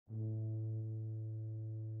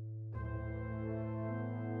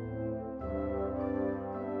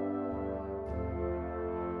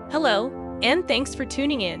Hello, and thanks for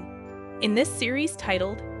tuning in. In this series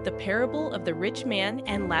titled The Parable of the Rich Man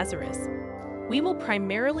and Lazarus, we will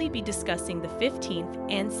primarily be discussing the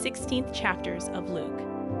 15th and 16th chapters of Luke.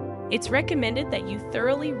 It's recommended that you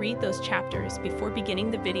thoroughly read those chapters before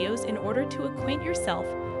beginning the videos in order to acquaint yourself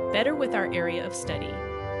better with our area of study.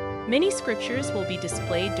 Many scriptures will be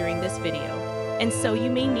displayed during this video, and so you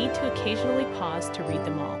may need to occasionally pause to read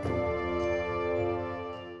them all.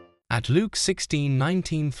 At Luke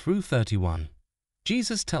 16:19 through 31,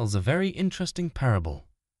 Jesus tells a very interesting parable.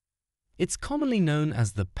 It's commonly known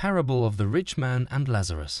as the parable of the rich man and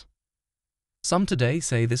Lazarus. Some today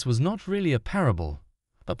say this was not really a parable,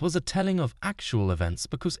 but was a telling of actual events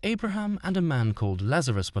because Abraham and a man called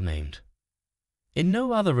Lazarus were named. In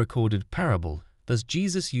no other recorded parable does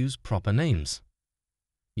Jesus use proper names.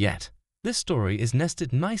 Yet, this story is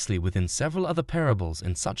nested nicely within several other parables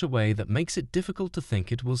in such a way that makes it difficult to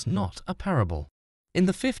think it was not a parable. In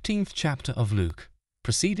the 15th chapter of Luke,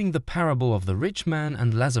 preceding the parable of the rich man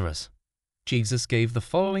and Lazarus, Jesus gave the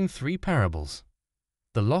following three parables: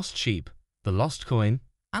 the lost sheep, the lost coin,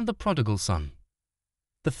 and the prodigal son.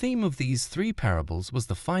 The theme of these three parables was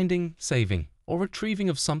the finding, saving, or retrieving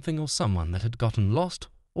of something or someone that had gotten lost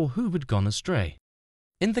or who had gone astray.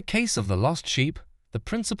 In the case of the lost sheep, the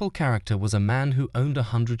principal character was a man who owned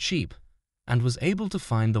 100 sheep and was able to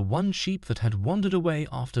find the one sheep that had wandered away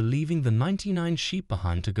after leaving the 99 sheep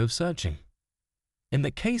behind to go searching. In the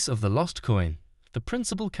case of the lost coin, the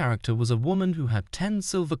principal character was a woman who had 10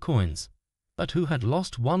 silver coins, but who had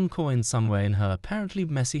lost one coin somewhere in her apparently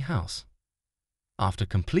messy house. After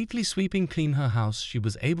completely sweeping clean her house, she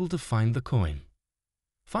was able to find the coin.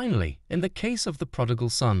 Finally, in the case of the prodigal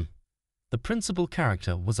son, the principal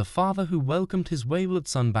character was a father who welcomed his wayward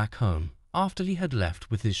son back home after he had left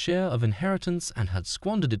with his share of inheritance and had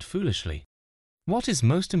squandered it foolishly. What is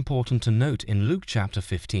most important to note in Luke chapter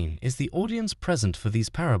 15 is the audience present for these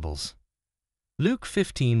parables. Luke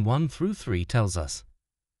 15:1 through 3 tells us,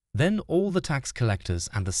 "Then all the tax collectors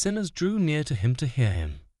and the sinners drew near to him to hear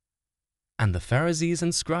him. And the Pharisees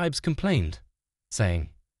and scribes complained, saying,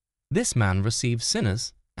 'This man receives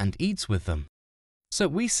sinners and eats with them.'" So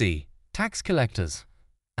we see tax collectors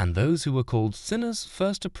and those who were called sinners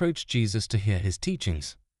first approached Jesus to hear his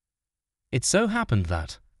teachings. It so happened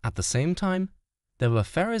that, at the same time, there were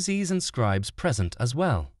Pharisees and scribes present as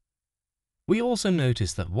well. We also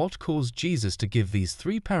notice that what caused Jesus to give these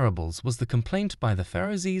three parables was the complaint by the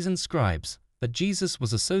Pharisees and scribes that Jesus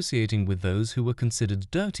was associating with those who were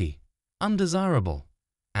considered dirty, undesirable,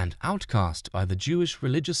 and outcast by the Jewish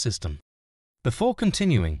religious system. Before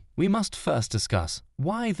continuing, we must first discuss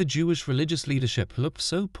why the Jewish religious leadership looked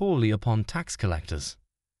so poorly upon tax collectors.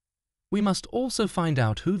 We must also find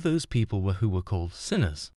out who those people were who were called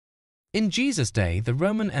sinners. In Jesus' day, the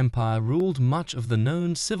Roman Empire ruled much of the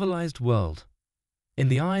known civilized world. In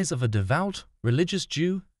the eyes of a devout, religious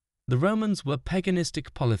Jew, the Romans were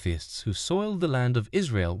paganistic polytheists who soiled the land of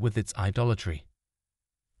Israel with its idolatry.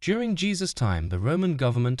 During Jesus' time, the Roman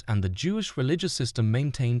government and the Jewish religious system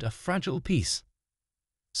maintained a fragile peace.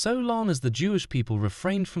 So long as the Jewish people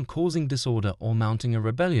refrained from causing disorder or mounting a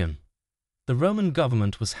rebellion, the Roman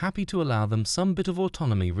government was happy to allow them some bit of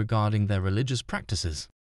autonomy regarding their religious practices.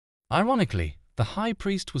 Ironically, the high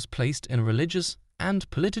priest was placed in a religious and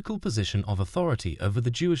political position of authority over the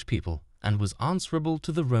Jewish people and was answerable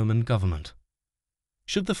to the Roman government.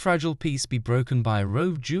 Should the fragile peace be broken by a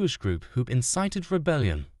rogue Jewish group who incited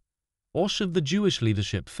rebellion, or should the Jewish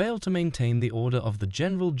leadership fail to maintain the order of the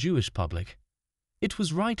general Jewish public, it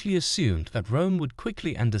was rightly assumed that Rome would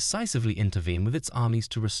quickly and decisively intervene with its armies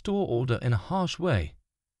to restore order in a harsh way.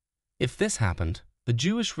 If this happened, the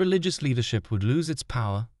Jewish religious leadership would lose its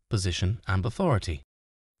power, position, and authority.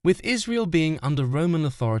 With Israel being under Roman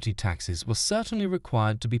authority, taxes were certainly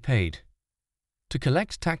required to be paid. To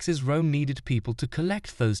collect taxes, Rome needed people to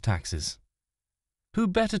collect those taxes. Who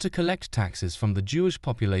better to collect taxes from the Jewish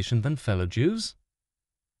population than fellow Jews?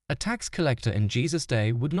 A tax collector in Jesus'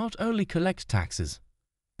 day would not only collect taxes,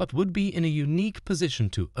 but would be in a unique position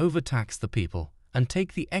to overtax the people and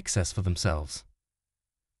take the excess for themselves.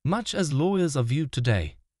 Much as lawyers are viewed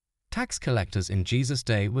today, tax collectors in Jesus'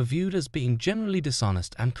 day were viewed as being generally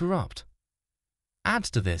dishonest and corrupt. Add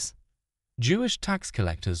to this, Jewish tax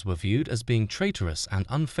collectors were viewed as being traitorous and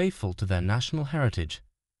unfaithful to their national heritage,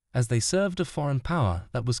 as they served a foreign power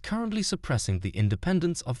that was currently suppressing the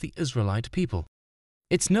independence of the Israelite people.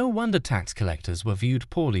 It's no wonder tax collectors were viewed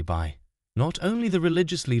poorly by not only the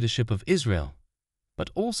religious leadership of Israel, but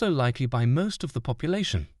also likely by most of the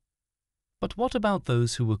population. But what about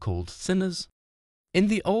those who were called sinners? In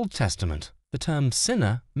the Old Testament, the term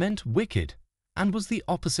sinner meant wicked and was the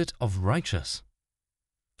opposite of righteous.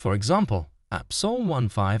 For example, at Psalm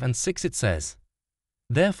 1:5 and 6 it says,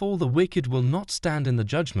 "Therefore the wicked will not stand in the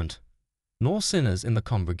judgment, nor sinners in the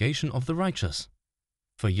congregation of the righteous.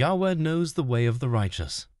 For Yahweh knows the way of the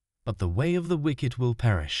righteous, but the way of the wicked will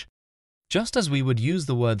perish." Just as we would use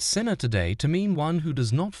the word sinner today to mean one who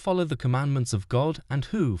does not follow the commandments of God and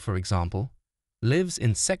who, for example, lives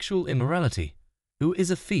in sexual immorality, who is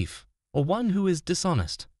a thief, or one who is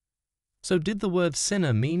dishonest, so did the word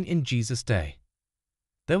sinner mean in Jesus' day.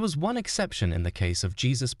 There was one exception in the case of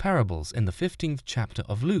Jesus' parables in the 15th chapter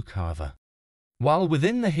of Luke, however. While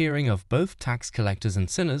within the hearing of both tax collectors and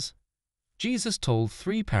sinners, Jesus told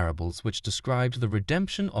 3 parables which described the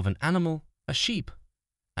redemption of an animal, a sheep,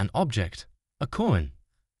 an object, a coin,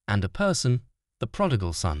 and a person, the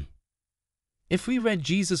prodigal son. If we read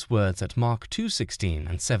Jesus' words at Mark 2:16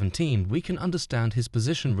 and 17, we can understand his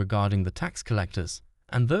position regarding the tax collectors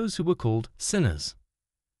and those who were called sinners.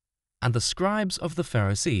 And the scribes of the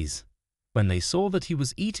Pharisees, when they saw that he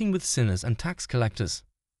was eating with sinners and tax collectors,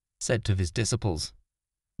 said to his disciples,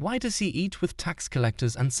 "Why does he eat with tax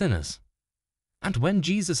collectors and sinners?" And when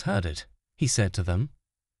Jesus heard it, he said to them,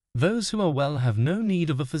 "Those who are well have no need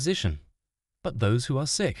of a physician, but those who are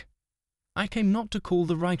sick. I came not to call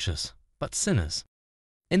the righteous, but sinners."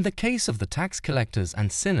 In the case of the tax collectors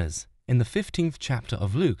and sinners in the 15th chapter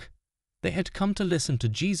of Luke, they had come to listen to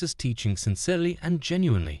Jesus' teaching sincerely and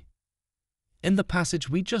genuinely. In the passage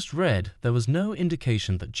we just read, there was no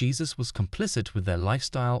indication that Jesus was complicit with their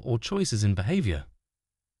lifestyle or choices in behavior.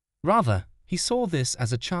 Rather, he saw this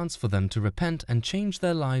as a chance for them to repent and change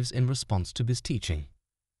their lives in response to his teaching.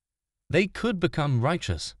 They could become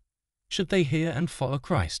righteous, should they hear and follow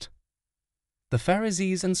Christ. The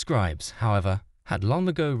Pharisees and scribes, however, had long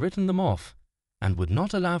ago written them off and would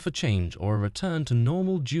not allow for change or a return to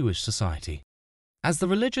normal Jewish society. As the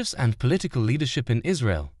religious and political leadership in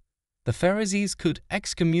Israel, the Pharisees could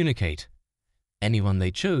excommunicate anyone they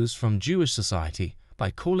chose from Jewish society by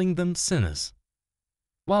calling them sinners.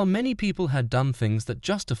 While many people had done things that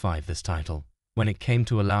justified this title, when it came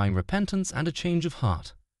to allowing repentance and a change of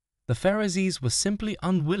heart, the Pharisees were simply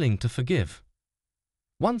unwilling to forgive.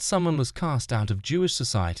 Once someone was cast out of Jewish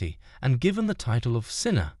society and given the title of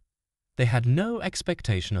sinner, they had no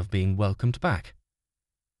expectation of being welcomed back.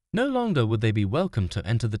 No longer would they be welcome to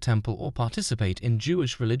enter the temple or participate in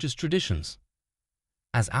Jewish religious traditions.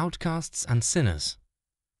 As outcasts and sinners,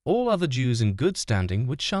 all other Jews in good standing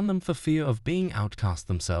would shun them for fear of being outcast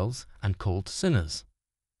themselves and called sinners.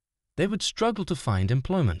 They would struggle to find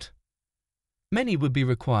employment. Many would be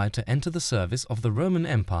required to enter the service of the Roman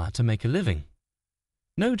Empire to make a living.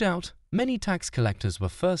 No doubt, many tax collectors were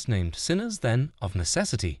first named sinners, then, of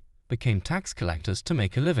necessity, became tax collectors to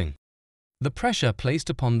make a living. The pressure placed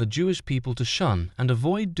upon the Jewish people to shun and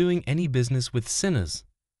avoid doing any business with sinners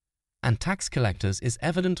and tax collectors is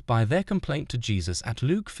evident by their complaint to Jesus at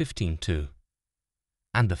Luke 15:2.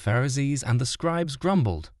 And the Pharisees and the scribes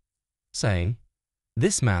grumbled, saying,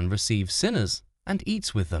 "This man receives sinners and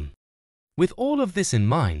eats with them." With all of this in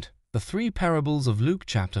mind, the 3 parables of Luke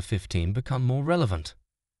chapter 15 become more relevant.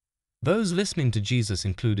 Those listening to Jesus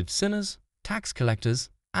included sinners, tax collectors,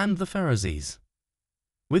 and the Pharisees.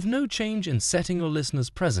 With no change in setting or listeners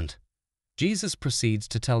present, Jesus proceeds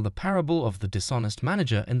to tell the parable of the dishonest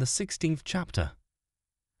manager in the 16th chapter.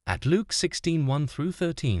 At Luke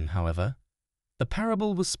 16:1-13, however, the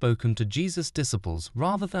parable was spoken to Jesus' disciples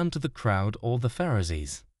rather than to the crowd or the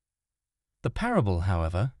Pharisees. The parable,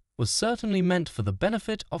 however, was certainly meant for the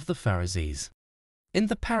benefit of the Pharisees. In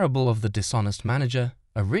the parable of the dishonest manager,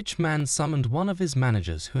 a rich man summoned one of his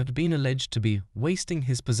managers who had been alleged to be wasting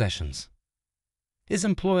his possessions. His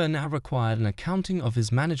employer now required an accounting of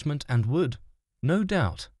his management and would, no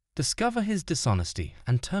doubt, discover his dishonesty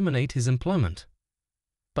and terminate his employment.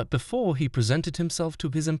 But before he presented himself to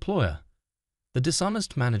his employer, the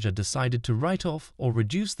dishonest manager decided to write off or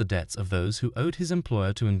reduce the debts of those who owed his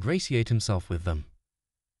employer to ingratiate himself with them.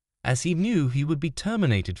 As he knew he would be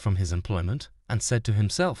terminated from his employment, and said to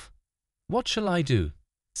himself, "What shall I do,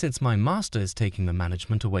 since my master is taking the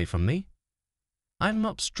management away from me? I am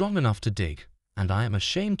not strong enough to dig, and I am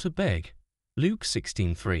ashamed to beg." Luke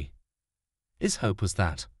 16:3. His hope was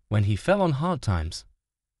that, when he fell on hard times,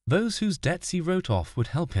 those whose debts he wrote off would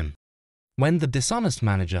help him. When the dishonest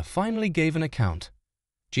manager finally gave an account,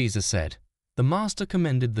 Jesus said, "The master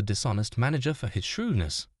commended the dishonest manager for his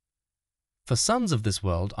shrewdness. For sons of this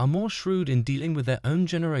world are more shrewd in dealing with their own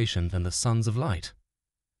generation than the sons of light.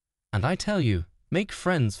 And I tell you, make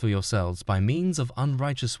friends for yourselves by means of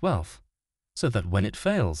unrighteous wealth, so that when it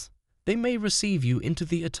fails, they may receive you into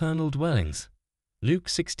the eternal dwellings." Luke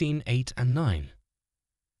 16:8-9.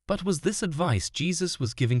 But was this advice Jesus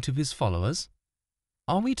was giving to his followers?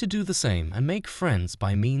 Are we to do the same and make friends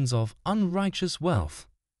by means of unrighteous wealth?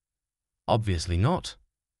 Obviously not.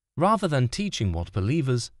 Rather than teaching what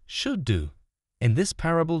believers should do, in this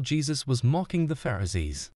parable Jesus was mocking the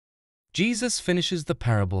Pharisees. Jesus finishes the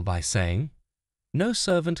parable by saying, "No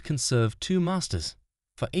servant can serve two masters,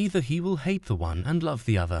 for either he will hate the one and love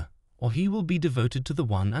the other, or he will be devoted to the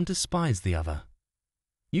one and despise the other.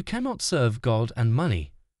 You cannot serve God and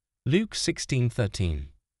money." Luke 16:13.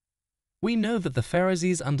 We know that the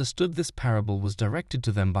Pharisees understood this parable was directed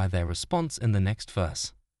to them by their response in the next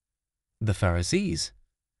verse. The Pharisees,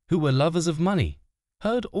 who were lovers of money,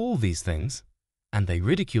 heard all these things, and they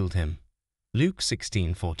ridiculed him. Luke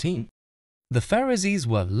 16:14. The Pharisees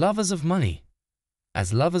were lovers of money.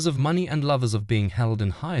 As lovers of money and lovers of being held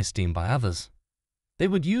in high esteem by others, they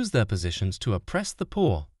would use their positions to oppress the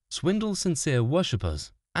poor, swindle sincere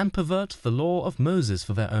worshippers, and pervert the law of Moses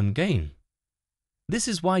for their own gain. This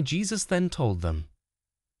is why Jesus then told them,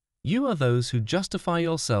 "You are those who justify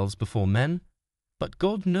yourselves before men, but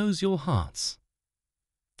God knows your hearts.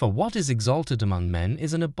 For what is exalted among men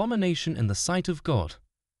is an abomination in the sight of God."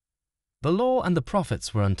 The law and the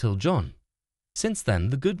prophets were until John. Since then,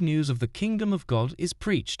 the good news of the kingdom of God is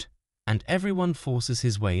preached, and everyone forces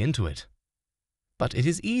his way into it. But it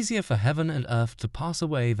is easier for heaven and earth to pass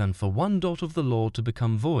away than for one dot of the law to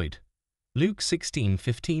become void. Luke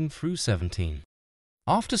 16:15-17.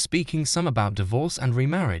 After speaking some about divorce and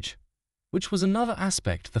remarriage, which was another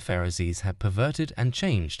aspect the Pharisees had perverted and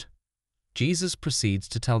changed, Jesus proceeds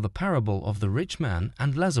to tell the parable of the rich man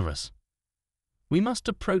and Lazarus. We must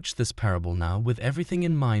approach this parable now with everything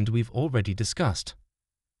in mind we've already discussed.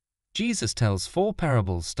 Jesus tells 4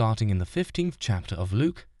 parables starting in the 15th chapter of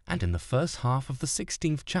Luke and in the first half of the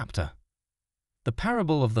 16th chapter. The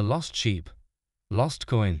parable of the lost sheep, lost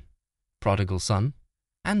coin, prodigal son,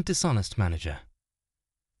 and dishonest manager.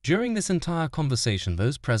 During this entire conversation,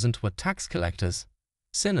 those present were tax collectors,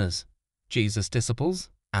 sinners, Jesus' disciples,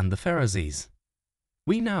 and the Pharisees.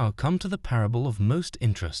 We now come to the parable of most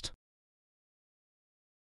interest.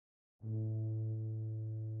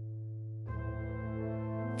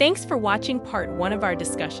 Thanks for watching part 1 of our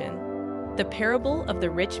discussion, The Parable of the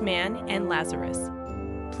Rich Man and Lazarus.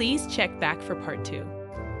 Please check back for part 2.